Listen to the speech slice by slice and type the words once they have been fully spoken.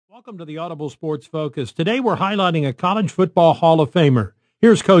Welcome to the Audible Sports Focus. Today we're highlighting a college football Hall of Famer.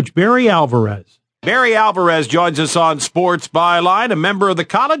 Here's Coach Barry Alvarez. Barry Alvarez joins us on Sports Byline, a member of the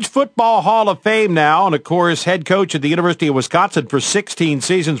College Football Hall of Fame now, and of course head coach at the University of Wisconsin for 16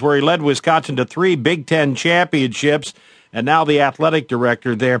 seasons, where he led Wisconsin to 3 Big Ten championships, and now the athletic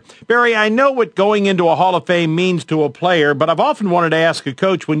director there. Barry, I know what going into a Hall of Fame means to a player, but I've often wanted to ask a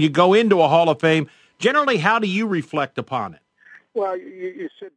coach, when you go into a Hall of Fame, generally how do you reflect upon it? Well, you said